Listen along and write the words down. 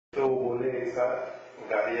तो बोले ऐसा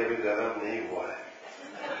गाड़ी अभी गर्म नहीं हुआ है,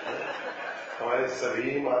 हमारे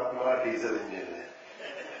सभी महात्मा डीजल इंजन है,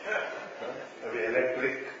 अभी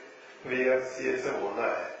इलेक्ट्रिक व्हीकल्स ये सब होना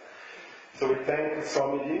है. So we thank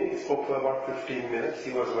Swamiji. He spoke for about 15 minutes.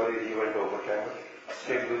 He was worried he went over time,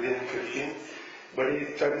 stayed within 15, but he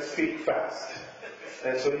tried to speak fast.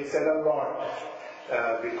 And so he said a lot,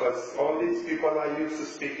 because all these people are used to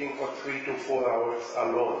speaking for 3 to 4 hours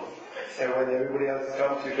alone. And when everybody else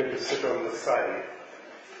comes, you get to sit on the side.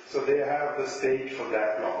 So they have the stage for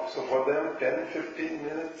that long. So for them, 10-15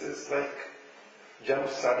 minutes is like jump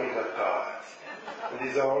starting a car. And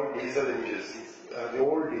these are all diesel engines, the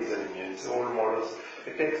old diesel engines, old models.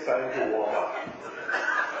 It takes time to warm up.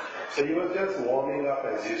 So he was just warming up,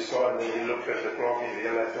 as you saw, and then he looked at the clock, he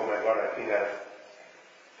realized, oh my God, I think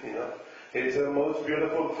it's the most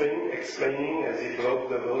beautiful thing, explaining as he broke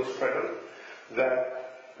the rose petal, that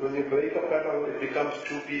when you break a petal, it becomes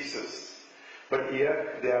two pieces, but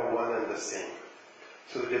yet they are one and the same.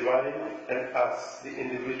 So the divine and us, the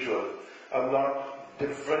individual, are not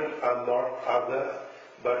different, are not other,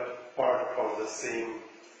 but part of the same,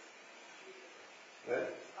 right?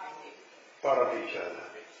 Part of each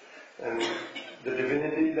other. And the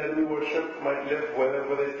divinity that we worship might live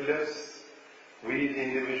wherever it lives. We, the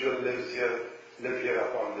individual, live here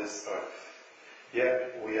upon this earth.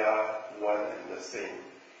 Yet we are one and the same.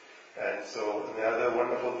 And so another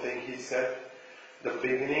wonderful thing he said, the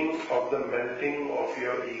beginning of the melting of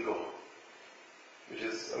your ego, which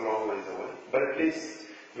is a long ways away, but at least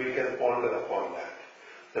we can ponder upon that.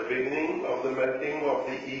 The beginning of the melting of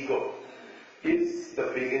the ego is the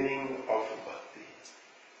beginning of bhakti.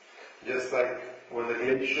 Just like when the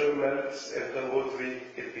glacier melts at Gangotri,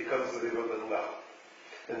 it becomes the river Ganga.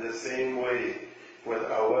 In the same way, when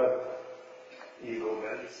our ego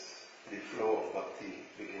melts, the flow of bhakti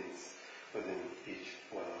begins within each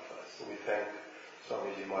one of us. So we thank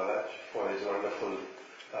Swamiji Maharaj for his wonderful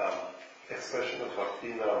expression of bhakti.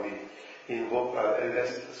 Now we invoke our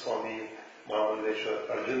eldest Swami Mahamandeshwar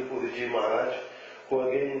Arjun Puriji Maharaj, who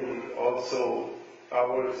again also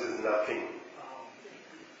ours is nothing.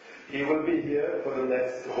 He will be here for the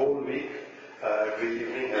next whole week, every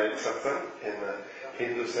evening at Satsang in the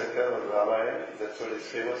Hindu Center of Ramayana. That's what it's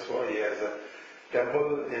famous for. He has a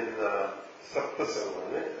temple in Sant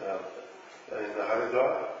Samagam, in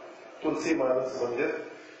Haridwar, Tulsi Manas Mandir,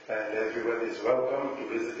 and everyone is welcome to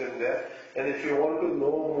visit him there. And if you want to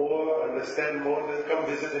know more, understand more, then come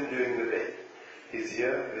visit him during the day. He's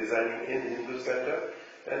here, residing in Hindu Center,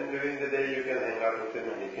 and during the day you can hang out with him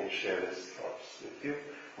and he can share his thoughts with you.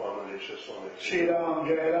 Shri Ram,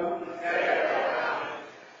 Jai Ram.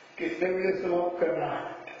 कितने बजे समाप्त करना है?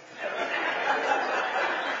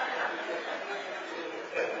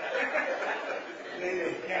 नहीं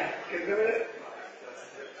क्या कितने बजे?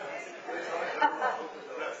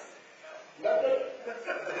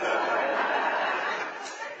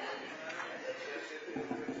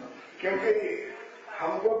 क्योंकि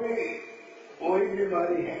हमको भी वही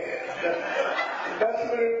बीमारी है, 10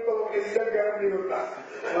 मिनट तो इंजन गर्म नहीं होता.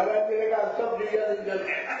 महाराज जी का सब डीजल इंजन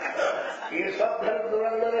है, ये सब धर्म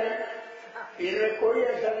धुरंधर है, इनमें कोई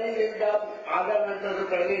ऐसा नहीं जिनका आधा घंटा से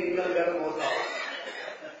पहले इंजन गर्म होता हो.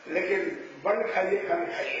 लेकिन बंद खाइए, खान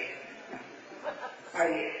खाइए.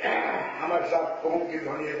 आइए हमारे साथ ओम की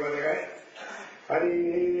ध्वनि बन गए. हरि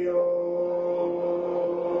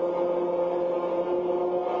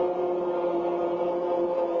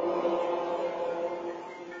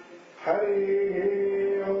हरि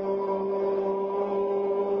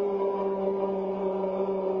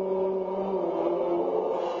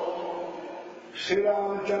श्री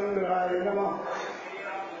रामचंद्राय नमः,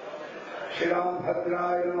 श्री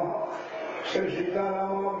रामभद्राय नमः, श्री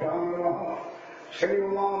सीतारामाभ्यां नमः, श्री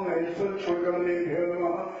उमा महेश्वर सुगमनेभ्यो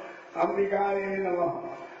नमः, अंबिकाय नमः,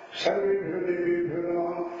 सर्वेभ्यो देवेभ्यो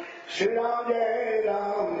नमः. श्री राम जय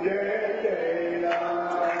राम, जय जय राम.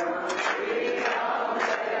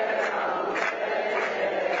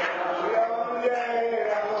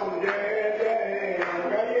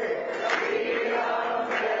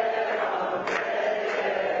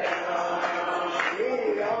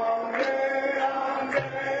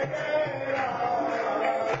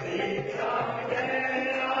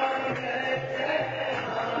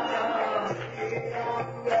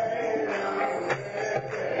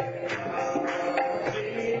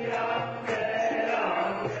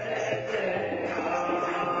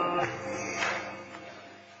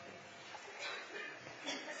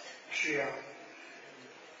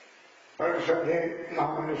 श्रद्धे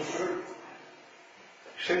महामनेश्वर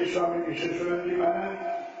श्री स्वामी विश्वेश्वरन जी महाराज,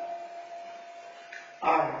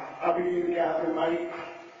 आज अभी इनके हाथ में माइक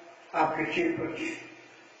आपके चेयर पर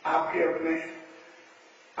आपके अपने,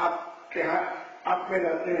 आपके यहाँ आप में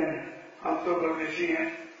रहते हैं, हम तो परदेशी हैं,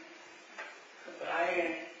 आए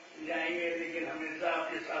हैं जाएंगे, लेकिन हमेशा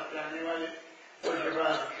आपके साथ रहने वाले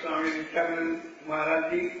स्वामी नित्यानंद महाराज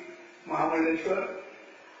जी महामंडलेश्वर,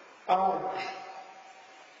 और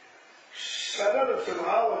सरल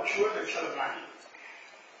स्वभाव और छोट छलनाई,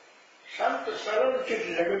 संत सरल चित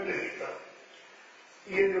जगत हित,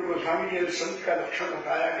 ये जो गोस्वामी जी ने संत का लक्षण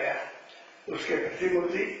बताया गया उसके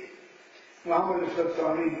प्रतिमूर्ति महामंडलेश्वर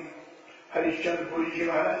स्वामी हरिश्चंद्र पुरी जी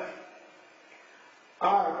महाराज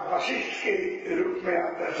और वशिष्ठ के रूप में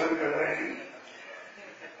आप दर्शन कर रहे हैं।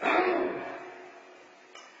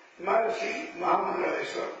 महर्षि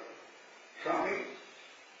महामंडलेश्वर स्वामी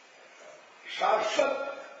शाश्वत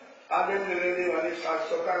आनंद लेने वाले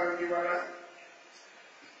शाश्वतानंद जी महाराज,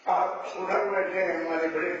 आप उधर बैठे हैं हमारे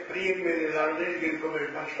बड़े प्रिय मेरे लाडले, जिनको मैं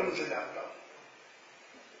बचपन से जानता हूँ।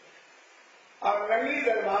 और नगली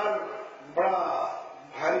दरबार बड़ा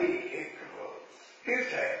भारी एक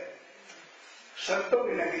तीर्थ है, संतों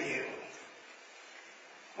की नगरी है वो।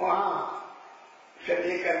 वहां से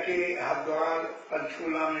लेकर के हरिद्वार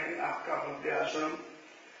पंचकूला में आपका भव्य आश्रम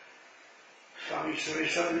स्वामी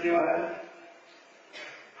सुरेश्वर जी महाराज,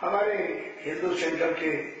 हमारे हिंदू सेंटर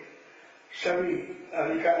के सभी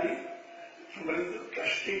अधिकारी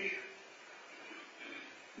ट्रस्टी,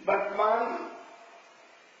 वर्तमान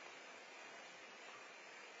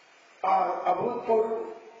और अभूतपूर्व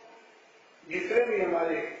जितने भी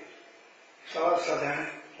हमारे सभासद हैं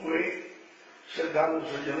वे श्रद्धालु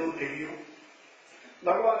सज्जनों के लिए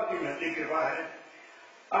भगवान की महती कृपा है।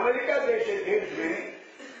 अमेरिका जैसे देश में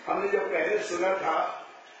हमने जब पहले सुना था,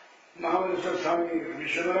 महामंडलेश्वर स्वामी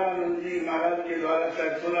विश्वनानंद जी महाराज के द्वारा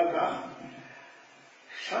शायद सुना था,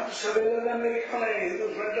 संत सम्मेलन अमेरिका में हिंदू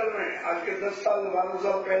सेंटर में आज के 10 साल 12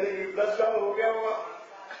 साल पहले, 10 साल हो गया होगा,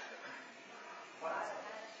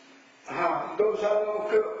 हाँ 2 सालों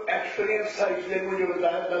का एक्सपीरियंस था इसलिए मुझे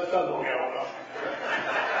बताया 10 साल हो गया होगा।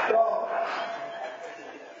 तो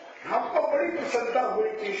हमको बड़ी प्रसन्नता हुई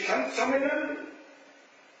कि संत सम्मेलन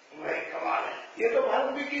वही कमाल है, ये तो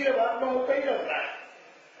भारत भी की भारत में होता ही रहता है,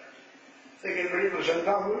 लेकिन बड़ी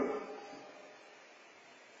प्रसन्नता हुई।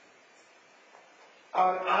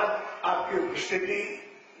 और आज आपकी उपस्थिति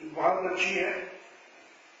बहुत अच्छी है,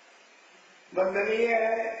 वंदनीय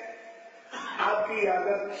है, आपकी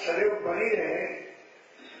आदत सदैव बनी रहे।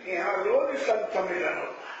 यहाँ रोज संत सम्मेलन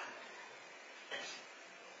होता है।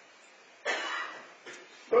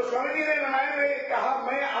 तो स्वामी जी ने रामायण में कहा,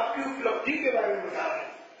 मैं आपकी उपलब्धि के बारे में बता रहा हूं,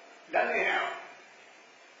 धन्य है आप।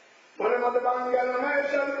 बोले मतदान ज्ञान में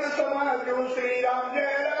संत समागम श्री राम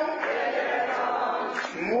जय राम,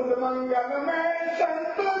 मुद मंगल में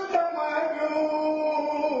संत समागम,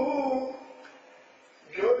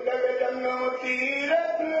 जो जग जंगम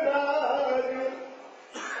तीरथ राजू।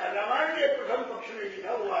 रामायण के प्रथम पक्ष में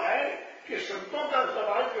लिखा हुआ है कि संतों का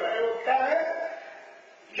समाज जो है वो क्या है,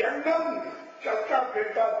 जंगम चलता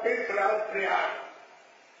फिरता तीर्थराज प्रयाग।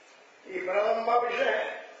 ये बड़ा लंबा विषय है।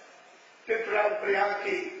 तीर्थराज प्रयाग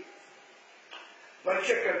की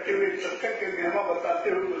परिचय करते हुए, सत्संग के महिमा बताते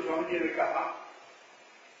हुए गोस्वामी जी ने कहा,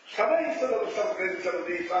 समय सदव सब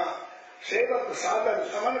देशा सेवक साधन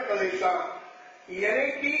समन कलेशा,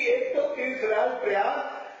 यानी कि एक तो तीर्थराज प्रयाग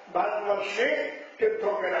भारतवर्ष में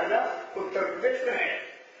तीर्थों के राजा उत्तर प्रदेश में है,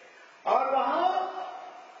 और वहां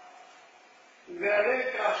गहरे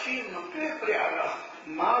काशी मक्के प्रयाग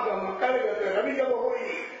माघ मकर रवि जब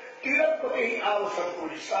हुई तीर्थपति ही आवश्यक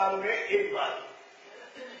हुई, साल में एक बार।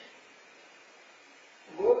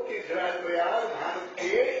 वो तीर्थराज प्रयाग भारत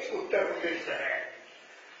के उत्तर प्रदेश में है,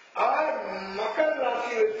 और मकर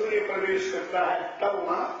राशि में सूर्य प्रवेश करता है, तब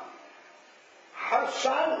वहां हर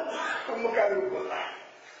साल कुंभ का रूप होता है।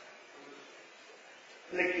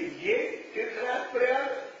 लेकिन ये तीर्थराज प्रयाग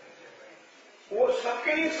वो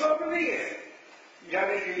सबके लिए स्वर्ग नहीं है।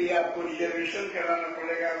 जाने के लिए आपको रिजर्वेशन कराना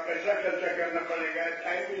पड़ेगा, पैसा खर्चा करना पड़ेगा,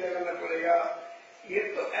 टाइम भी लगाना पड़ेगा, ये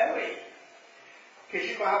तो है वही।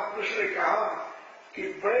 किसी महापुरुष ने कहा कि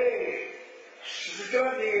बड़े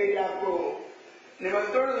सूचना दी गई, आपको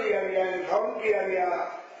निमंत्रण दिया गया, इन्फॉर्म किया गया,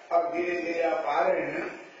 और धीरे धीरे आप आ रहे हैं।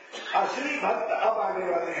 असली भक्त अब आने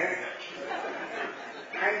वाले हैं,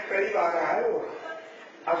 टाइम करीब आ रहा है, वो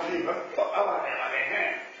असली भक्त तो अब आने वाले हैं।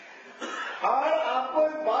 और आपको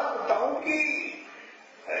एक बात बताऊं कि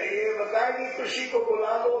ये बताया कि किसी को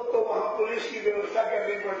बुला लो तो वहां पुलिस की व्यवस्था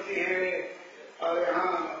करनी पड़ती है, और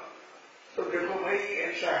यहाँ तो देखो भाई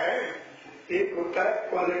ऐसा है, एक होता है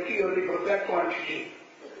क्वालिटी और एक होता है क्वांटिटी।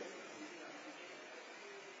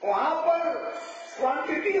 वहां पर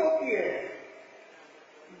क्वांटिटी होती है,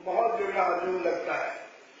 बहुत जगह अजूब लगता है।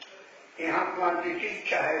 यहाँ क्वांटिटी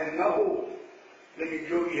चाहे न हो, लेकिन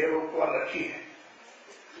जो भी है वो क्वालिटी है,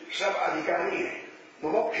 सब अधिकारी है,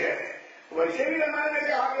 मुमुक्ष है। वैसे भी रामायण में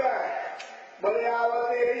कहा गया है, बोले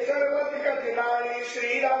आवते सर्वत कठिनाई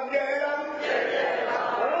श्री राम जय राम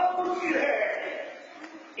बड़ा मुश्किल है।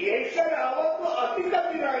 ऐसा आवत तो अति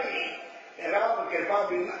कठिनाई, राम कृपा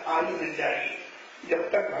बिना आ ही नहीं जाएगी। जब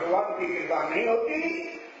तक भगवान की कृपा नहीं होती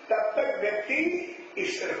तब तक व्यक्ति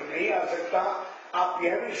इस तरफ नहीं आ सकता। आप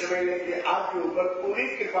यह भी समझ लें कि आपके ऊपर पूरी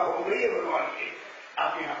कृपा हो गई है भगवान की,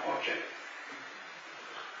 आप यहाँ पहुंचे।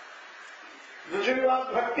 दूसरी बात,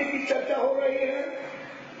 भक्ति की चर्चा हो रही है।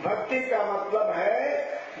 भक्ति का मतलब है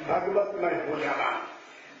भगवतमय हो जाना,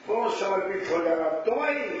 पूर्ण समर्पित हो जाना,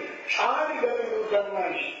 तुम्हारी छाड़ गति उतरना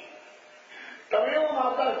ही। तमेव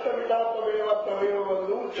माता पिता तमेव तमेव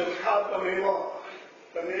बंधु चखा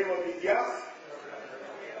तमेव विद्या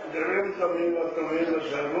द्रव्यम तमेव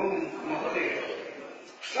सर्वम महोदय।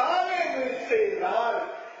 सारे रिश्तेदार,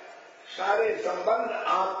 सारे संबंध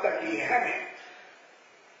आप तक ही हैं।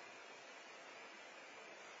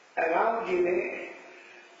 राम जी ने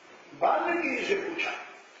वाल्मीकि जी से पूछा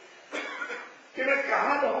कि मैं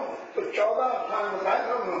कहाँ रहूं, तो 14 स्थान बताया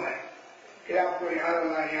था उन्होंने कि आपको यहाँ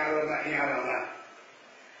रहना, यहाँ रहना, यहाँ रहना।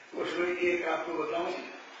 उसमें एक आपको बताऊं,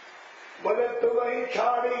 बोले तो वही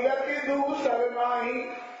छाड़ी गति दूसर नाही,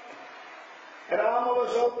 राम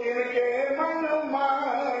वसो तिनके मन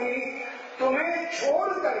माही। तुम्हें छोड़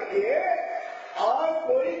करके और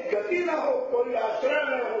कोई गति न हो, कोई आश्रय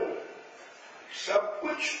न हो, सब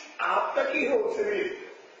कुछ आप तक ही हो सिर्फ।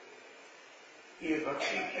 ये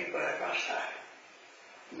भक्ति की पराकाष्ठा है।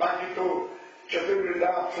 बाकी तो चतुर्विधा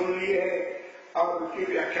आप सुन ली है और उनकी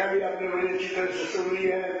व्याख्या भी आपने बड़ी अच्छी तरह से सुन ली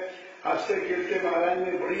है। हंसते खेलते महाराज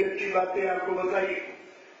ने बड़ी अच्छी बातें आपको बताई।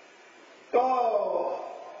 तो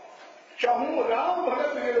चहु राम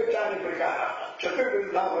भगत में विचार प्रकार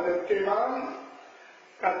चतुर्विधा भगत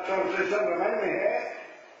का ट्रांसलेशन रामायण में है,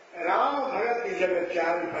 राम भगत की जगत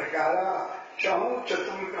चार प्रकारा, चहु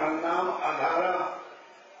चतुर का नाम आधारा।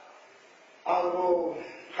 और वो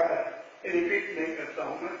खैर रिपीट नहीं करता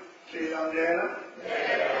हूं मैं। श्री राम जय राम।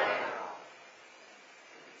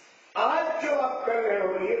 आज जो आप कर रहे हो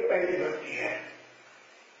ये पहली भक्ति है।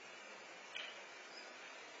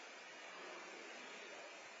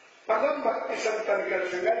 परम भक्ति संतर कर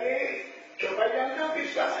संगा, ये चौपाई जानते हो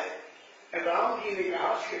किसका है? राम जी ने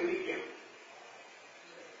कहा श्री के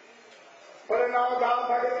परिणाम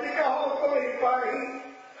भगत ने कहो तो ही पाही,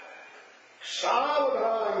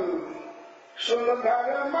 सावधान सुन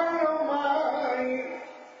धर्म माई।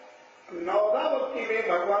 नौदा भक्ति में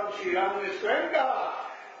भगवान श्री राम ने स्वयं कहा,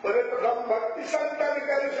 बोले प्रथम भक्ति संतर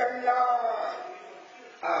कर संज्ञा।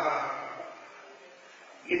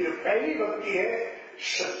 ये जो पहली भक्ति है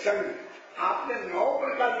सत्संग। आपने 9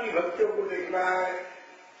 प्रकार की भक्तियों को देखना है।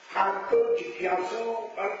 तो जिज्ञासु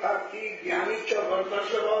अर्थात की ज्ञानी चर्व,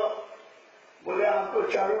 बोले आपको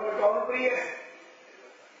चारों में कौन प्रिय है?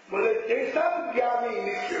 बोले जैसा ज्ञानी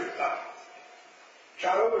निश्चितता,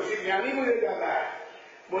 चारों में से ज्ञानी मुझे ज्यादा है।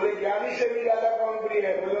 बोले ज्ञानी से भी ज्यादा कौन प्रिय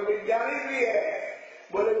है? बोले विज्ञानी प्रिय है।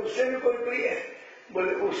 बोले उससे भी कोई प्रिय है?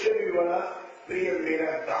 बोले उससे भी बड़ा प्रिय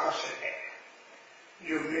मेरा दास है,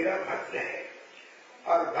 जो मेरा भक्त है।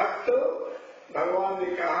 और भक्त भगवान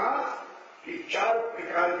ने कहा कि 4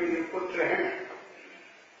 प्रकार के पुत्र हैं।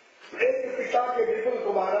 एक पिता के विपुल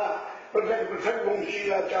कुमारा, पृथक पृथक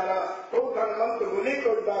वंशीलाचारा, तो धनवंत गुनी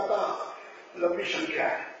को दाता, लंबी संख्या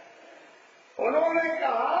है। उन्होंने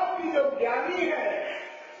कहा कि जो ज्ञानी है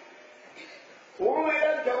वो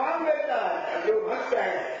मेरा जवान बेटा है, जो भक्त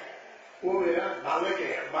है वो मेरा बालक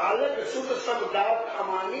है। बालक शुद्ध सब दात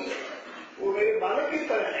अमानी, वो मेरे बालक की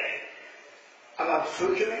तरह है। अब आप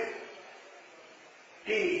सोच लें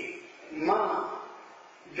कि माँ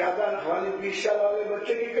ज्यादा वाले 20 साल वाले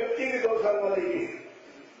बच्चे की करती है कि 2 साल वाले की?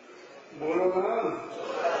 बोलो ना।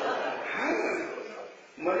 हाँ,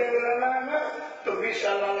 मजे बनाना है ना तो 20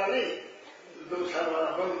 साल वाला नहीं, 2 साल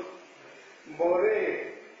वाला बन। बोरे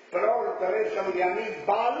प्रौढ़ करे समज्ञानी,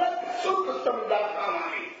 बालक शुद्ध समदाता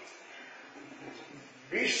मानी।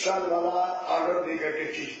 20 साल वाला ऑर्डर देकर के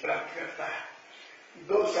चीज प्राप्त करता है,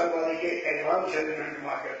 2 साल वाले के एडवांस एलिमेंट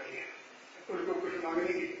मां करती है। उसको कुछ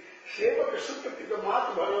मांगने की सेवक सुख की तो मात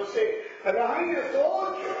भरोसे रहेंगे,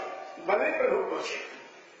 सोच बने प्रभु को से।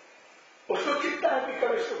 उसको चिंता है कि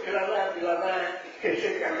कब इसको खिलाना है, पिलाना है, कैसे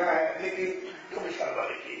करना है, लेकिन 2 साल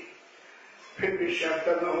वाले की फिर भी शर्त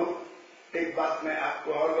न हो। एक बात मैं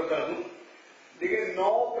आपको और बता दूं, देखिए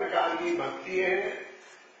 9 प्रकार की भक्ति है,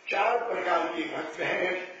 4 प्रकार की भक्त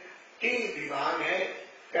है, 3 विभाग है,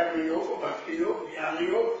 कर्मयोग, भक्ति योग, ज्ञान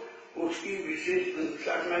योग। उसकी विशेष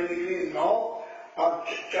करने के लिए 9 और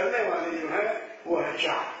चलने वाले जो है वो है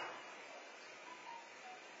 4।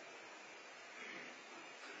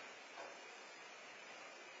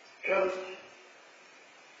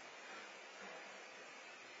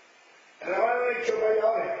 रामायण में चौपाई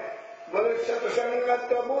और है, बोले सत्संगत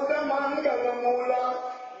बुध मंगल मूला,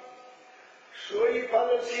 सोई फल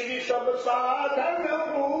सीधी सब साधन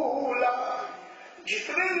भूला।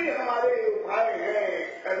 जितने भी हमारे उपाय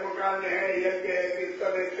हैं, कर्मकांड है, यज्ञ है,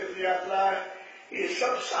 कीर्तन है, तीर्थ यात्रा है, ये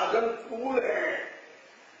सब साधन कूल है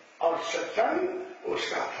और सत्संग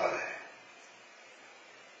उसका फल है।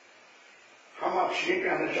 हम आपसे ये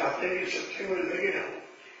कहना चाहते हैं कि सत्संग में लगे रहो।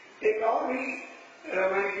 एक और भी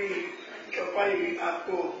रामायण की चौपाई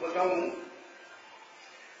आपको बताऊं,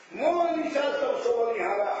 मोह निशा सब सो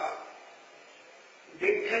बलिहारा,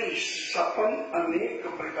 देखें सपन अनेक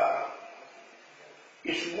प्रकार।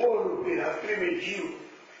 इस मोह रूपी रात्रि में जीव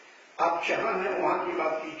आप जहां है वहां की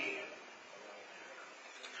बात कीजिए।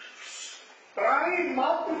 प्राणी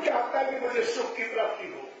मात्र चाहता है कि मुझे सुख की प्राप्ति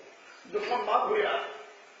हो, दुख माफ हुआ,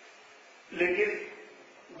 लेकिन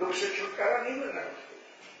दुख से छुटकारा नहीं मिल रहा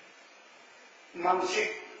उसको। मानसिक,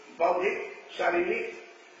 बौद्धिक, शारीरिक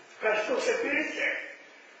कष्टों से पीड़ित है।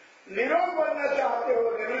 निरोग बनना चाहते हो,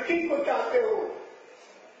 निवृत्ति को चाहते हो,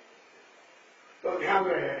 तो ध्यान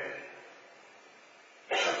रहे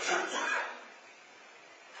सत्संग।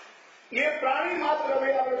 ये प्राणी मात्र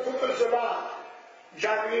अभियान सूत्र सदा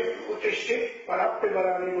जागृत उत्तिष्ठित पराप्त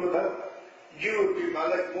बरानी उधर जीव रूपी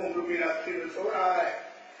बालक मोह रूपी रात्रि में सो रहा है।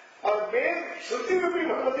 और वेद श्रुति में भी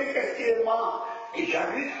भगवती कहती है, माँ की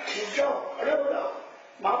जागृत उठ जाओ, खड़े हो जाओ,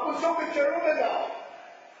 महापुरुषों के चरणों में जाओ,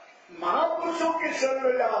 महापुरुषों के शरण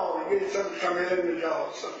में जाओ, ये सब सम्मेलन में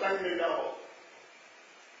जाओ, सत्संग में जाओ।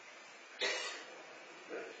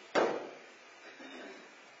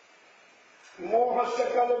 मोह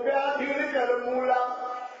सकल व्याधि कर मूला,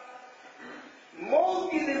 मोह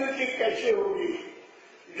की निवृत्ति कैसे होगी?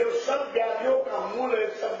 जो सब व्याधियों का मूल है,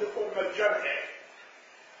 शब्द को जड़ है।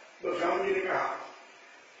 तो स्वामी जी ने कहा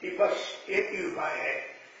कि बस एक ही उपाय है।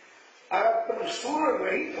 अगर तुम सूर्य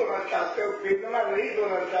रहित होना चाहते हो, वेदना रहित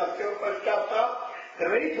होना चाहते हो, पश्चाताप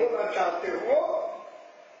रहित होना चाहते हो,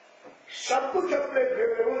 सब कुछ अपने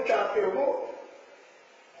फेवरेबल चाहते हो,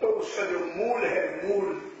 तो उसका जो मूल है,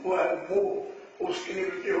 वो है मोह, उसकी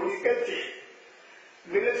निवृत्ति होगी कैसे?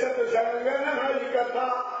 मेरे सत्संग कथा,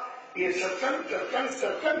 ये सत्संग सत्संग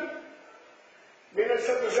सत्संग, मेरे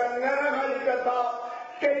सत्संग कथा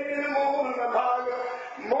तेरे मोह न भाग,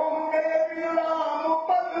 मोह के राम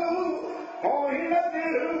पद हो ही न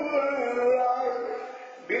दिलराग।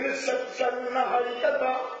 बिन सत्संग न हरि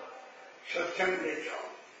कथा, सत्संग ले जाओ।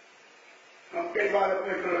 हम कई बार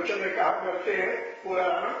अपने प्रवचन में कहा करते हैं, पूरा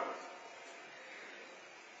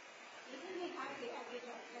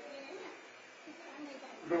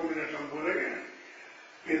 2 मिनट हम बोलेंगे।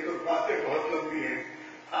 ये तो बातें बहुत लंबी हैं।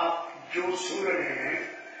 आप जो सुन रहे हैं,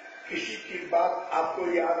 किसी की बात आपको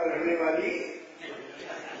याद रहने वाली,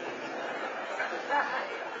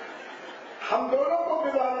 हम दोनों को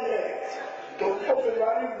बीमारी है। तुमको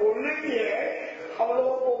बीमारी बोलने की है, हम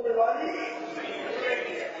लोगों को बीमारी,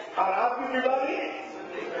 और आपकी बीमारी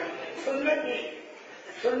सुनने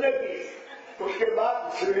की। उसके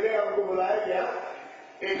बाद सवेरे हमको बुलाया गया,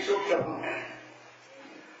 एक शोक सभा में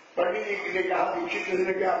पंडित जी ने कहा, दीक्षित जी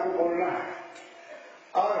ने क्या आपको बोलना है?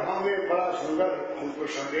 और हमने बड़ा सुंदर उनको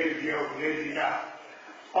संदेश दिया, उपदेश दिया,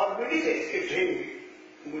 और बड़ी देश के थे।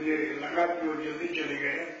 मुझे लगा कि वो जल्दी चले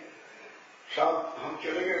गए साहब। हम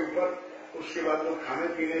चले गए ऊपर। उसके बाद वो खाने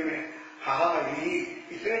पीने में हा ही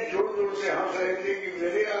इतने जोर जोर से हंस रहे थे कि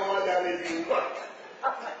मेरे आवाज आ रही थी ऊपर।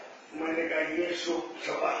 मैंने कहा ये शोक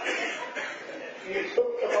सभा, ये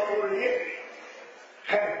शोक सभा हो रही है।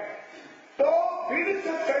 तो फिर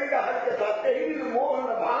सत्संग हर कथा कही, मोह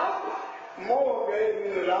न भाव, मोह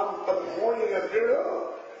गए राम पद मोह न दृढ़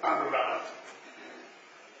अनुराग।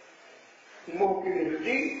 मोह की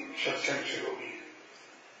निवृत्ति सत्संग से होगी।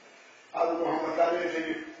 अब वो हम बता रहे थे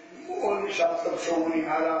कि मोह निशा सब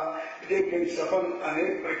सोनिहारा, देखे सपन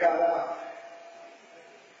अनेक प्रकारा।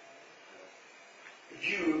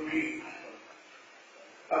 जीव रूपी,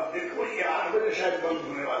 अब देखो ये 8 बजे शायद बंद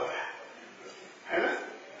होने वाला है ना?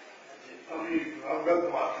 अभी गलत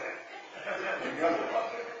बात है, गलत बात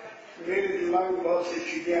है। मेरे दिमाग में बहुत सी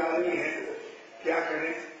चीजें आ रही हैं, क्या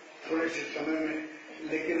करें थोड़े से समय में।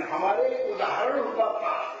 लेकिन हमारे उदाहरण हुआ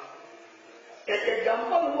था, एक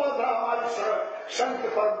एग्जाम्पल हुआ था हमारे संत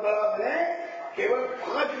परंपरा में। केवल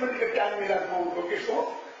 5 मिनट का टाइम मिला था उनको। किसको?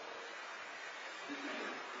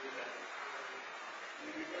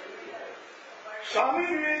 स्वामी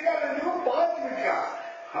विवेकानंद को 5 मिनट का।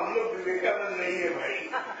 हम लोग विवेकानंद नहीं है भाई।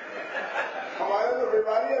 हमारा तो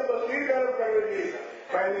बीमारी है, तस्वीर गर्म कर लेगी,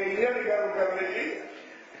 पहले इंजन गर्म कर लेगी।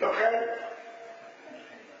 तो खैर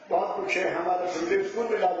बहुत कुछ है। हमारा संदेश कुल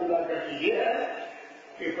मिला जुला कर ये है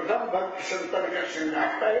कि प्रथम भक्ति संतन का श्रृंगार,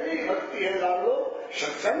 पहली भक्ति है लालो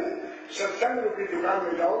सत्संग। सत्संग रूपी दुकान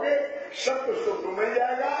में जाओगे सब कुछ तो मिल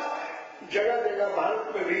जाएगा। जगह जगह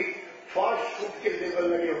भारत में भी फास्ट फूड के लेबल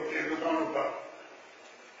लगे होते हैं दुकानों पर।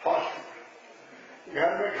 फास्ट फूड,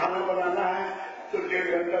 घर में खाना बनाना है तो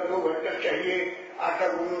 1.5 घंटा 2 घंटा चाहिए। आटा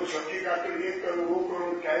गूंदो, सब्जी काटो, ये करो वो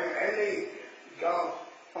करो, टाइम है नहीं, जाओ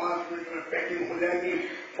 5 मिनट में पैकिंग हो जाएगी।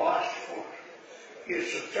 फास्ट फूड, ये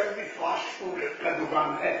सत्संग भी फास्ट फूड का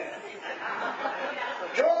दुकान है।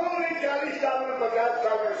 जो उन्होंने 40 साल में 50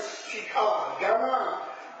 साल में सीखा जाना,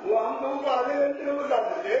 वो हम लोगों को आधे घंटे में बता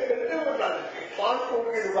देते, 1 घंटे में बता देते। फास्ट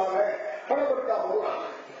फूड की दुकान है, फटाफट काम होगा।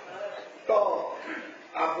 तो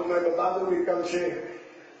आपको मैं बता दूं कि कल से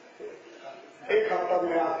 1 हफ्ता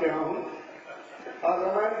में आपके यहाँ हूँ और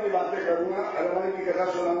रामायण की बातें करूंगा, रामायण की कथा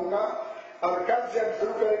सुनाऊंगा। और कल से हम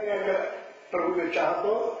शुरू करेंगे, अगर प्रभु ने चाहा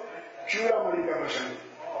तो, चूड़ामणि का प्रसंग।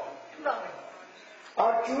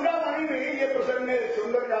 और चूड़ामणि में ये प्रसंग में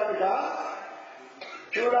सुंदर का लिखा,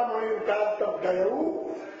 चूड़ामणि उतार तब गयऊ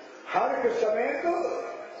हर्क समेत,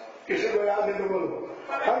 किसी को याद है तो बोलो,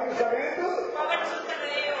 हर्क समेत।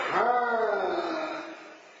 हाँ,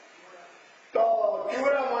 तो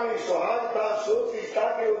चूड़ामणि सुहाग था, सो सीता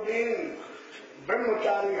के दिन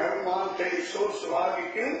ब्रह्मचारी हनुमान थे, सो सुहाग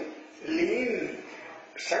क्यों लीन।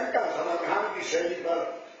 शंकर समाधान की शैली पर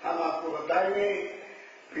हम आपको बताएंगे।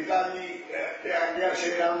 पिताजी के आज्ञा से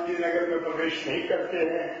राम जी नगर में प्रवेश नहीं करते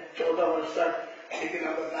हैं 14 वर्ष तक, लेकिन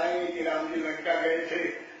हम बताएंगे कि राम जी लंका गए थे,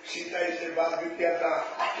 सीता से बात भी किया था।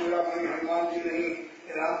 चूड़ामणि हनुमान जी नहीं,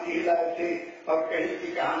 राम जी ही लाए थे। और कहीं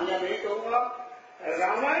की कहानियां नहीं कहूंगा,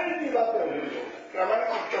 रामायण की बातें होंगी, रामायण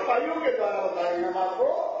की चौपाइयों के द्वारा बताएंगे हम आपको।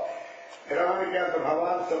 रामायण क्या तो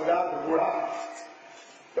भगवान शब्दार्थ बूढ़ा,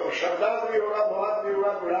 तो शब्दार्थ भी होगा, भगवान भी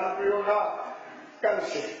होगा, बुढ़ार्थ भी होगा। कल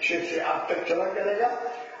से 6 से 8 तक चला करेगा।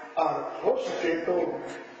 और हो सके तो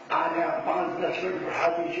आज आप 5-10 मिनट बढ़ा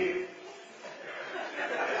दीजिए,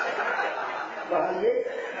 बढ़ाइए,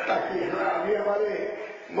 ताकि अभी हमारे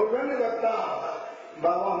मुरगन दत्ता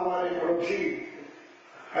बाबा, हमारे पड़ोसी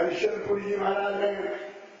हरिश्चंद्रपुरी जी महाराज ने,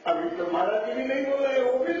 अभी तो महाराज जी भी नहीं बोल रहे,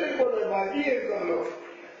 वो भी नहीं बोल रहे, बाकी एक 2 लोग।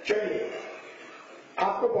 चलिए,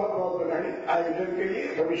 आपको बहुत बहुत बधाई आयोजन के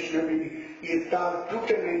लिए। भविष्य में भी ये तार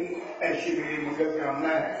टूटे नहीं, ऐसी मेरी मंगल कामना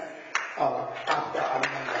है और आपका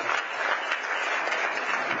अभिनंदन।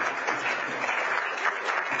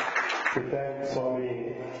 Thank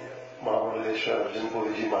Swami Mahabaleshwar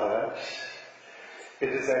Arjun Ji Maharaj. It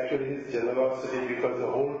is actually his generosity because the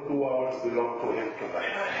whole 2 hours belong to him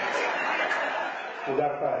tonight.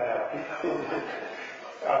 उदारता है आपकी,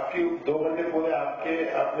 आपकी 2 घंटे पूरे आपके,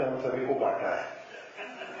 आपने हम सभी को बांटा है।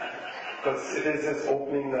 Because it is his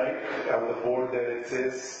opening night. On the board there it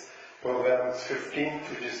says programs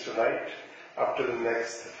 15th, which is tonight. After the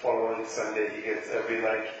next following Sunday, he gets every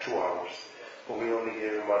night 2 hours. But we only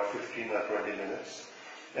gave him about 15 or 20 minutes.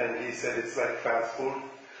 And he said it's like fast food,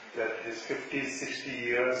 that his 50, 60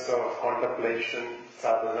 years of contemplation,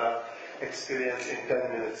 sadhana, experience in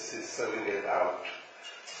 10 minutes is serving it out.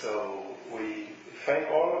 So we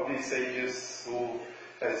thank all of these sages who,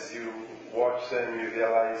 as you watch them, you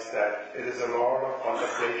realize that it is a lot of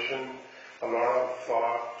contemplation, a lot of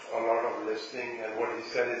thought, a lot of listening, and what he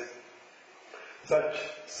said is such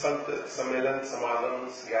Sant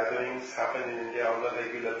Samagams, gatherings happen in India on a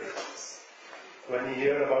regular basis. When he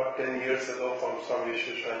heard about 10 years ago from Swami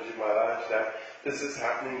Vishweshwaranji Maharaj that this is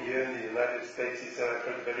happening here in the United States, he said, I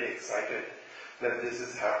felt very excited that this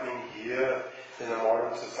is happening here in a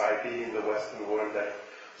modern society in the Western world, that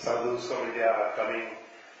sadhus from India are coming,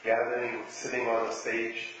 gathering, sitting on a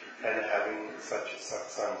stage and having such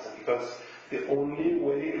satsangs. And because the only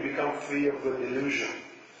way to become free of the delusion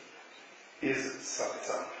is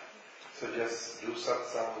satsang. So just do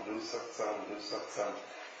satsang, do satsang, do satsang.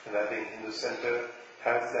 And I think Hindu Center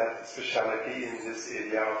has that speciality in this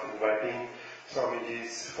area of inviting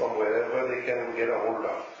Swamijis from wherever they can get a hold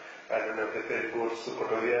of. I don't know if it goes to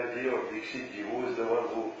Kotoria ji or Dixit ji, who is the one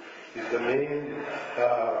who is the main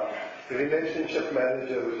relationship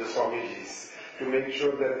manager with the Swamijis, to make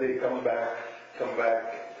sure that they come back,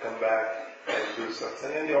 and do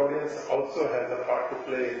satsang. And the audience also has a part to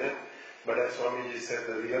play in it. But as Swamiji said,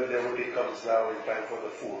 the real devotee comes now in time for the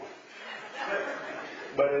food.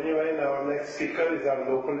 But anyway, our next speaker is our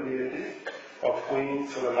local deity of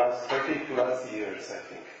Queens for the last 30 plus years, I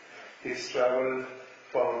think. He's traveled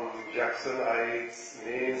from Jackson Heights,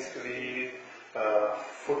 Main Street,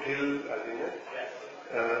 Foothill, I think,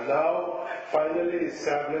 now finally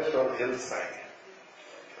established on Hillside.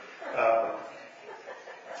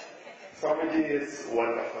 Swamiji is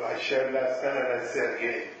wonderful. I shared last time and I say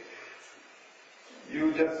again,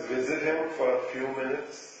 you just visit him for a few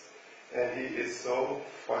minutes and he is so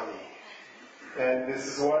funny. And this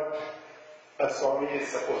is what a Swami is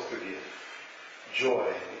supposed to give.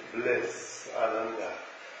 Joy, bliss, ananda.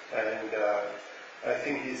 And I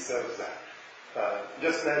think he serves that.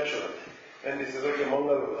 Just naturally. And he says, okay,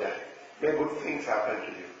 Mangal ho jaye. May good things happen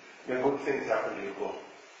to you. May good things happen to you. Go.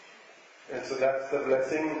 And so that's the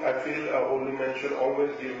blessing I feel a holy man should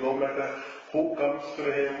always give, no matter who comes to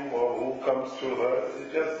him or who comes to her.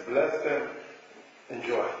 Just bless them,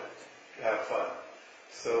 enjoy, have fun.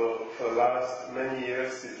 So for the last many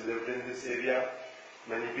years he's lived in this area.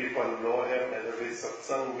 Many people know him, and every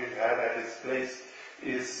satsang we've had at his place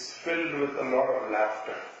is filled with a lot of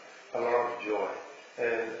laughter, a lot of joy.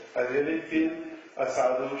 And I really feel a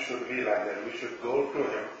sadhu should be like that. We should go to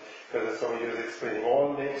him. Because as Swami was explaining,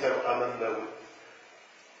 all names have Ananda.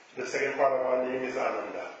 The second part of our name is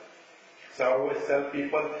Ananda. So I always tell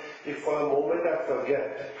people, if for a moment I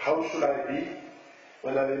forget, how should I be?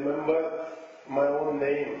 When I remember my own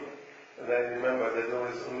name, and I remember that there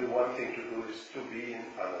is only one thing to do, is to be in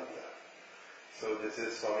Ananda. So this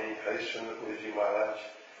is Swami Harishchandra Puriji Maharaj,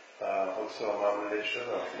 also a Mahamandeleshwar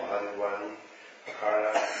of Mahanivani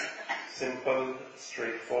Akhada. Simple,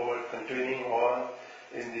 straightforward, continuing on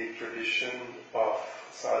in the tradition of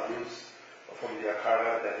sadhus from the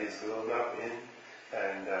Akhada that he's grown up in.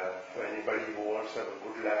 And for anybody who wants to have a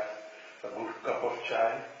good laugh, a good cup of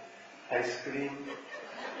chai, ice cream,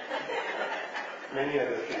 many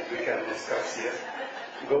other things we can discuss here.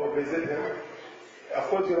 Go visit him. Of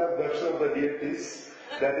course you have darshan of the deities.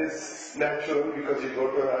 That is natural because you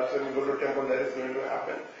go to an ashram, you go to a temple, that is going to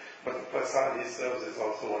happen. But the prasad he serves is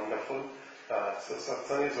also wonderful. So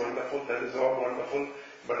satsang is wonderful, that is all wonderful.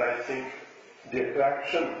 But I think the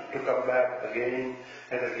attraction to come back again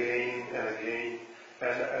and again and again,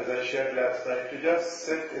 and as I shared last night, to just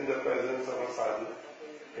sit in the presence of a sadhu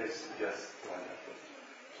is just wonderful.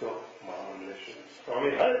 So, Mahamandeleshwar.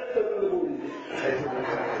 Swami Harishchandra Puriji.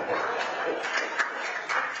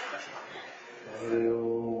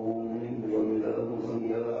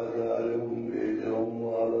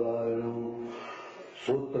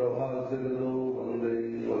 Sutrabhasagado Vande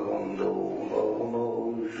Bhagavando Bhavano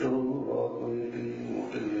Vishnu Bhagavati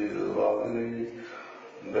Mutil Bhagani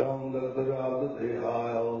Vyamdatarada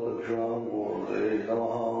Dehaya Dakshanam Murde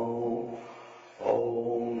Namaha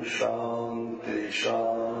Om Shanti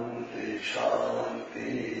Shanti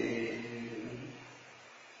Shanti.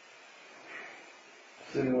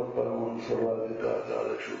 Srimad Paramahansa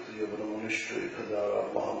Sarvadhikacharya Kshatriya Brahmanishta Ekadara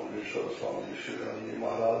Mahamandeleshwar Swami Shri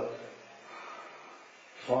Maharaj,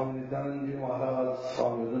 Swami Nityanand Ji Maharaj,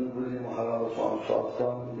 Swami Udhampur Ji Maharaj, Swami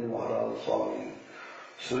Sahasranand Ji Maharaj, Swami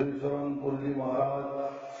Shri Saranpur Ji Maharaj,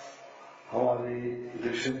 हमारी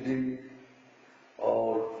दीक्षित जी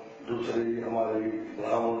और दूसरे हमारे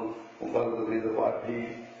ब्राह्मण वर्ग वेद पाठी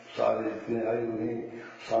सारे जितने आए हुए हैं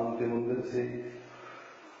शांति मंदिर से,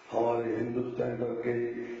 हमारे हिंदू सेंटर के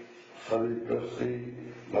सभी ट्रस्टी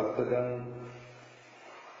भक्तगण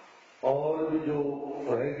और भी जो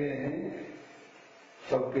रह गए हैं,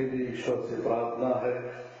 सबके लिए ईश्वर से प्रार्थना है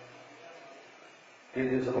कि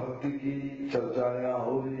जिस भक्ति की चर्चा यहाँ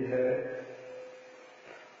हो रही है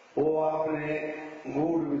वो आपने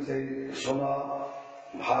गूढ़ विषय सुना,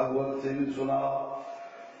 भागवत से भी सुना,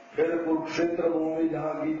 फिर कुरुक्षेत्र भूमि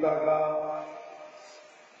जहाँ गीता का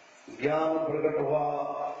ज्ञान प्रकट हुआ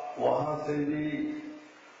वहां से भी,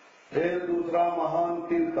 फिर दूसरा महान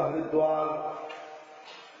तीर्थ हरिद्वार,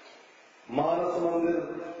 मानस मंदिर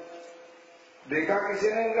देखा किसी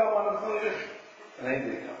ने इनका मानस मंदिर? नहीं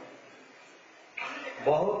देखा।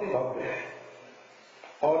 बहुत ही भव्य है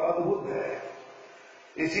और अद्भुत है।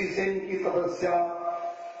 इसी से इनकी तपस्या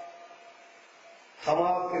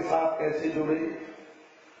समाज के साथ कैसे जुड़ी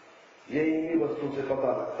ये इन्हीं वस्तु से पता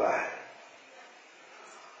लगता है।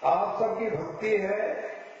 आप सबकी भक्ति है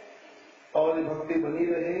और ये भक्ति बनी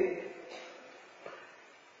रहे।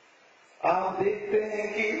 आप देखते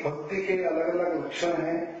हैं कि भक्ति के अलग अलग लक्षण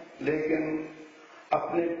हैं, लेकिन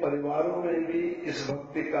अपने परिवारों में भी इस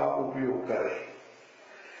भक्ति का उपयोग करें,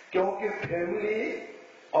 क्योंकि फैमिली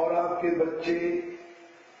और आपके बच्चे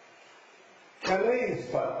चले इस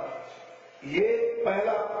पर, ये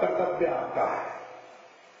पहला कर्तव्य आपका है।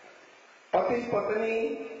 पति पत्नी,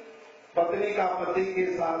 पत्नी का पति के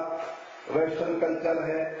साथ वेस्टर्न कल्चर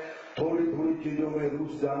है, थोड़ी थोड़ी चीजों में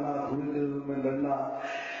रूस जाना, थोड़ी चीजों में लड़ना,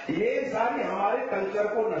 ये सारी हमारे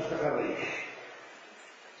कल्चर को नष्ट कर रही है।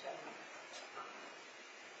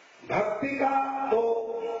 भक्ति का तो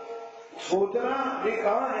सोचना भी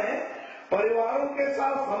कहाँ है, परिवारों के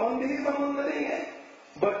साथ संबंध ही संबंध नहीं है।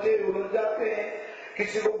 बच्चे उलझ जाते हैं,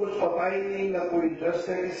 किसी को कुछ पता ही नहीं, न कोई इंटरेस्ट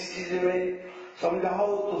है किसी चीज में,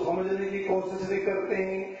 समझाओ तो समझने की कोशिश नहीं करते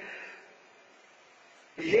हैं।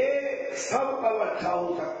 ये सब तब अच्छा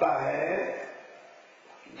हो सकता है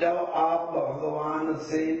जब आप भगवान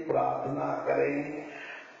से प्रार्थना करें,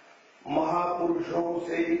 महापुरुषों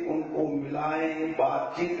से उनको मिलाएं,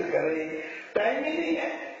 बातचीत करें। टाइम ही नहीं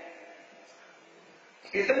है,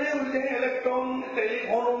 इतने उलझे इलेक्ट्रॉन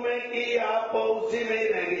टेलीफोनों में कि आप उसी में ही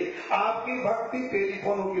रहेंगे। आपकी भक्ति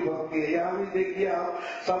टेलीफोनों की भक्ति है। यहाँ भी देखिए आप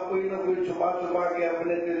सब कोई न कोई छुपा छुपा के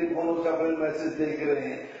अपने टेलीफोनों से अपने मैसेज देख रहे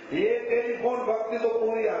हैं। ये टेलीफोन भक्ति तो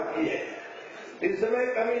पूरी आपकी है,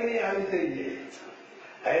 इसमें कमी नहीं आनी चाहिए।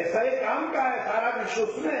 ऐसा ही काम का है, सारा विश्व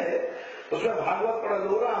उसमें है। उसमें भागवत पढ़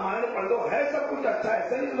लो, रामायण पढ़ लो, है सब कुछ अच्छा,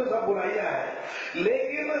 ऐसा नहीं उसमें सब बुराइयां हैं,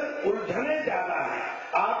 लेकिन उलझने ज्यादा है।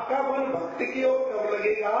 आपका मन भक्ति की ओर कब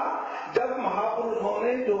लगेगा? जब महापुरुषों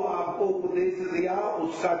ने जो आपको उपदेश दिया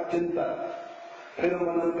उसका चिंतन, फिर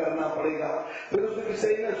मनन करना पड़ेगा, फिर उसके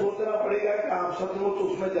विषय में सोचना पड़ेगा कि आप सचमुच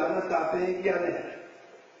उसमें जाना चाहते हैं क्या नहीं।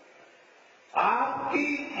 आपकी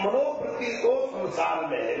मनोवृत्ति तो संसार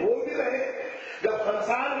में है, वो भी रहे। जब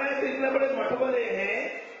संसार में तो इतने बड़े मठ बने हैं,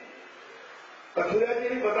 कथुरिया जी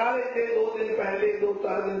भी बता रहे थे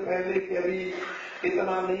 2-4 दिन पहले कि अभी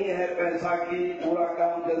इतना नहीं है पैसा की पूरा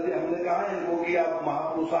काम जल्दी। हमने कहा इनको कि आप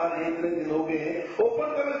महापुरुषार हैं, इतने दिन हो गए,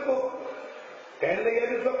 ओपन करो इसको। कहने लगे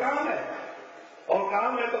अभी इसको काम है, और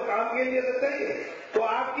काम है तो काम के लिए तो चाहिए। तो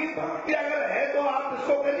आपकी भक्ति अगर है तो आप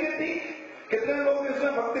इसको करिए। ठीक, कितने लोग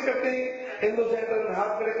इसमें भक्ति करते हैं? हिंदू सेंटर में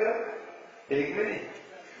हाथ खड़े कर, एक में नहीं,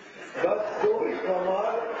 बस कोई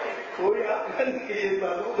कमाल, कोई आपका नहीं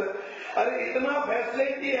मालूम है। अरे इतना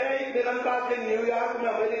फैसिलिटी है निरंतर से न्यूयॉर्क में,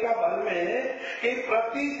 अमेरिका भर में, कि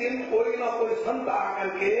प्रतिदिन कोई ना कोई संत आकर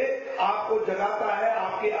के आपको जगाता है।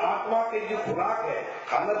 आपकी आत्मा की जो खुराक है,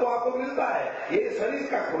 खाना तो आपको मिलता है, ये शरीर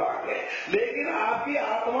का खुराक है, लेकिन आपकी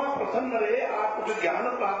आत्मा प्रसन्न रहे, आप कुछ ज्ञान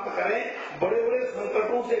प्राप्त करें, बड़े बड़े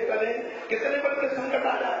संकटों से करें। कितने बड़े संकट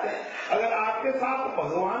आ जाते हैं, अगर आपके साथ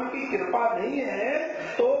भगवान की कृपा नहीं है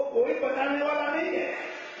तो कोई बचाने वाला नहीं है।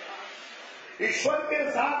 ईश्वर के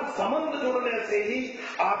साथ संबंध जुड़ने से ही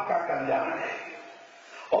आपका कल्याण है।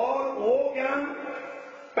 और वो ज्ञान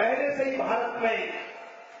पहले से ही भारत में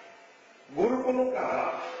गुरुकुलों का था,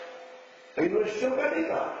 यूनिवर्सिटियों का नहीं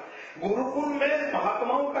था, गुरुकुल में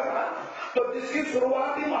महात्माओं का था। तो जिसकी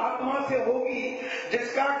शुरुआत ही महात्मा से होगी,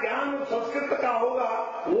 जिसका ज्ञान संस्कृत का होगा,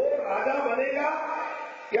 वो राजा बनेगा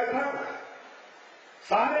या ठग।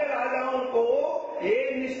 सारे राजाओं को ये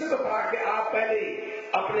निश्चित था कि आप पहले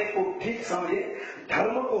अपने को ठीक समझे,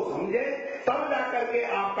 धर्म को समझे, तब जाकर के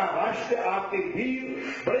आपका राष्ट्र, आपके वीर,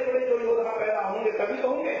 बड़े बड़े जो योद्धा पैदा होंगे तभी तो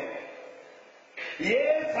होंगे।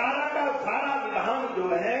 ये सारा का सारा विधान जो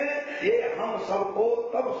है, ये हम सबको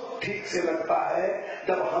तब ठीक से लगता है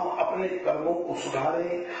जब हम अपने कर्मों को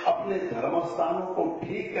सुधारें, अपने धर्म स्थानों को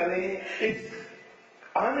ठीक करें। इस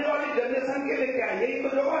आने वाली जनरेशन के लिए क्या यही तो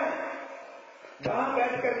जगह है जहां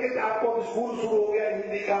बैठ करके आपको स्कूल शुरू हो गया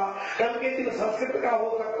हिंदी का, कल के दिन संस्कृत का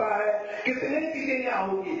हो सकता है, कितनी चीजें यहाँ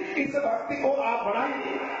होगी। इस भक्ति को आप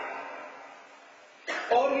बढ़ाइए,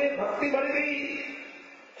 और ये भक्ति बढ़ गई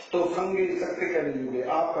तो संगे शक्ति करेंगे,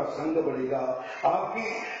 आपका संग बढ़ेगा, आपकी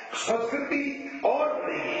संस्कृति और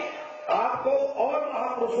बढ़ेगी, आपको और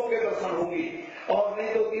महापुरुषों के दर्शन होंगी। और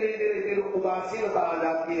नहीं तो धीरे धीरे उदासीनता आ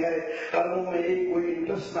जाती है, कर्मों में एक कोई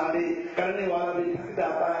इंटरेस्ट ना ले, करने वाला भी थक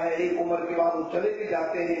जाता है, एक उम्र के बाद वो चले भी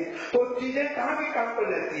जाते हैं, तो चीजें कहाँ की काम पर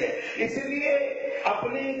रहती है। इसलिए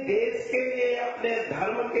अपने देश के लिए, अपने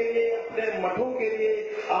धर्म के लिए, अपने मठों के लिए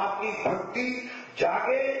आपकी भक्ति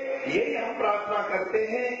जागे, यही हम प्रार्थना करते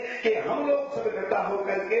हैं कि हम लोग सब इकट्ठा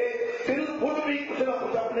होकर के बिल्कुल भी कुछ न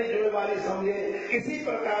कुछ अपनी जिम्मेवारी समझे किसी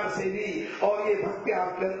प्रकार से भी, और ये भक्ति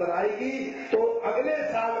आपके अंदर आएगी तो अगले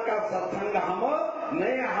साल का सत्संग हम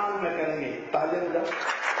नए हाल में करेंगे। ताजे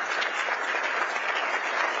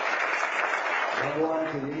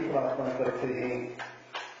भगवान से यही प्रार्थना करते हैं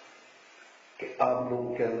कि आप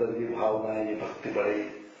लोगों के अंदर ये भावनाएं, ये भक्ति बढ़े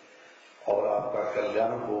और आपका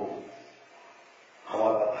कल्याण हो।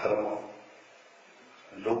 हमारा धर्म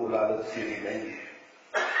लोग लालच के लिए नहीं है।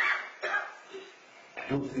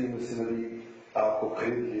 दूसरी मिशनरी आपको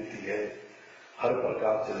खरीद लेती है, हर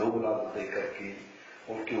प्रकार से लोग लालच देकर के,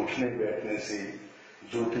 उनके उठने बैठने से,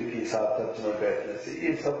 ज्योति के साथ चर्च में बैठने से,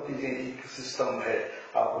 ये सब चीजें एक सिस्टम है,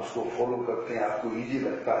 आप उसको फॉलो करते हैं, आपको इजी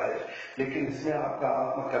लगता है, लेकिन इसमें आपका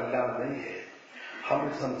आत्म कल्याण नहीं है। हम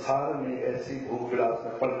इस संसार में ऐसी भूख विलास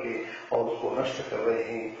में पड़ के और उसको नष्ट कर रहे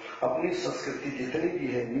हैं। अपनी संस्कृति जितनी भी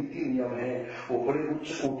है, नीति नियम है, वो बड़े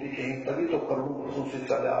उच्च कोटि के हैं, तभी तो करोड़ों वर्षों से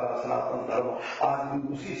चले आ रहा सनातन धर्म आज भी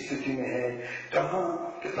उसी स्थिति में है। कहाँ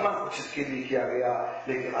कितना कुछ इसके लिए किया गया,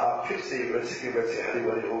 लेकिन आप फिर से वैसे के वैसे हरे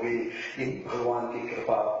भरे हो गई। यही भगवान की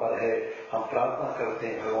कृपा आप पर है। हम प्रार्थना करते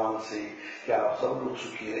हैं भगवान से कि आप सब लोग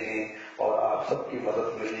सुखी रहें और आप सबकी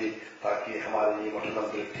मदद मिले, ताकि हमारे ये मठ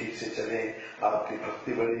मंदिर ठीक से चले, आपकी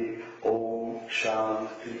भक्ति बढ़े। ओम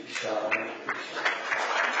शांति शांति।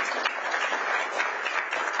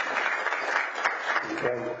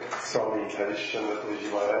 Thank Swami Harishchandra Puji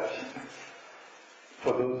Maharaj.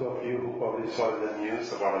 For those of you who probably saw in the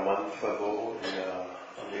news about a month ago,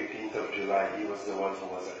 on the 18th of July, he was the one who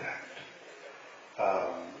was attacked.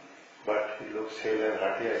 But he looks hale and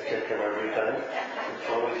hearty. I check him every time.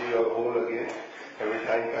 Swamiji, you're whole again. Every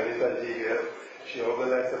time Kalita ji here, she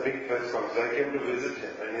organized a big press conference. I came to visit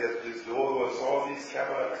him, and his door was all these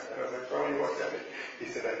cameras. And I was like, Swami, what's happening? He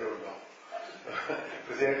said, I don't know.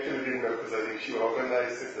 Because he actually didn't know, because I think she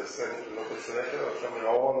organized it, the local senator or something,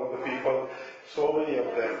 all of the people, so many of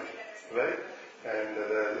them, right?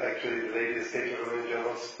 And actually the lady State Attorney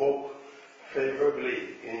General spoke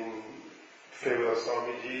favorably in favor of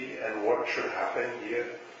Swamiji and what should happen here,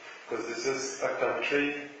 because this is a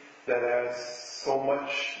country that has so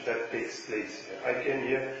much that takes place here. I came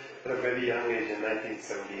here at a very young age in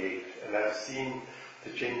 1978, and I have seen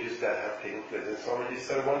the changes that have taken place. And Swamiji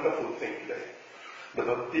said a wonderful thing today. The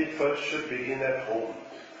bhakti first should begin at home,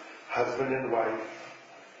 husband and wife,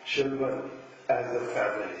 children as a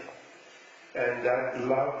family. And that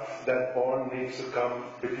love, that bond needs to come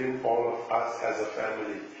between all of us as a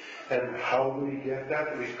family. And how do we get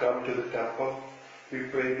that? We come to the temple, we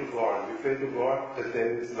pray to God. We pray to God that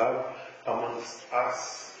there is love amongst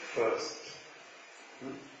us first.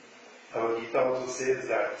 Our Gita also says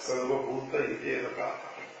that, Sarva Bhuta Ite Rakata.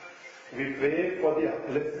 We pray for the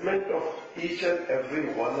upliftment of each and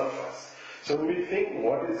every one of us. So when we think,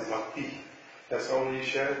 what is bhakti? As Swamiji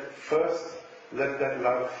shared, first let that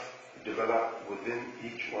love develop within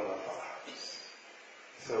each one of our hearts.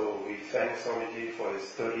 So we thank Swamiji for his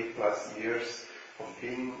 30 plus years of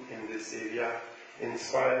being in this area,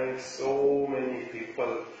 inspiring so many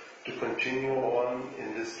people to continue on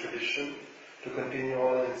in this tradition, to continue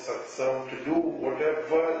on in satsang, to do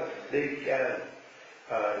whatever they can.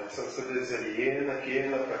 In Sanskrit they say, yena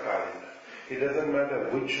kena prakarena. It doesn't matter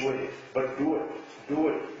which way, but do it, do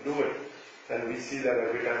it, do it. And we see that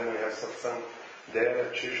every time we have satsang there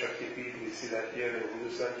at Shri Shakti Peeth, we see that here in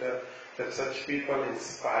Hindu Center, that such people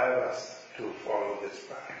inspire us to follow this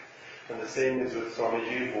path. And the same is with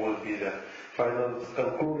Swamiji, who will be the final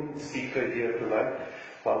concluding speaker here tonight,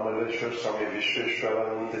 Mamaleshwar Swami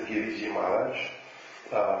Vishweshwarananda Giriji Maharaj.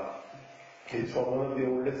 He's from one of the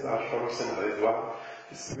oldest ashrams in Haridwar.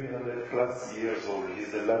 He's 300 plus years old.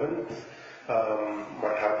 He's the 11th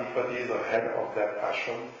Mathadipati, the head of that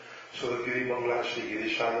ashram. So the Giri Bangla, Shri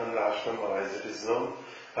Girishananda Ashram, or as it is known,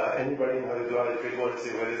 anybody in Haridwar, if you go and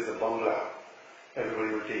say where is the Bangla,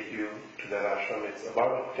 everybody will take you to that ashram. It's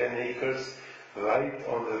about 10 acres right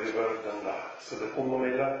on the river Ganga. So the Kumbh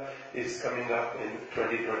Mela is coming up in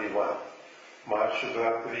 2021. March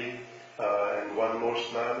Shivratri and one more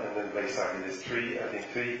snan, and then Vaisakhi. There's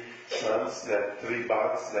three snans, three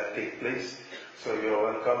baths that take place. So you're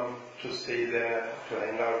welcome to stay there, to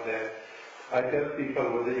hang out there. I tell people,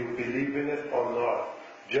 whether you believe in it or not,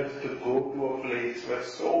 just to go to a place where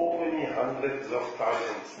so many hundreds of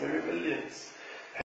thousands, maybe millions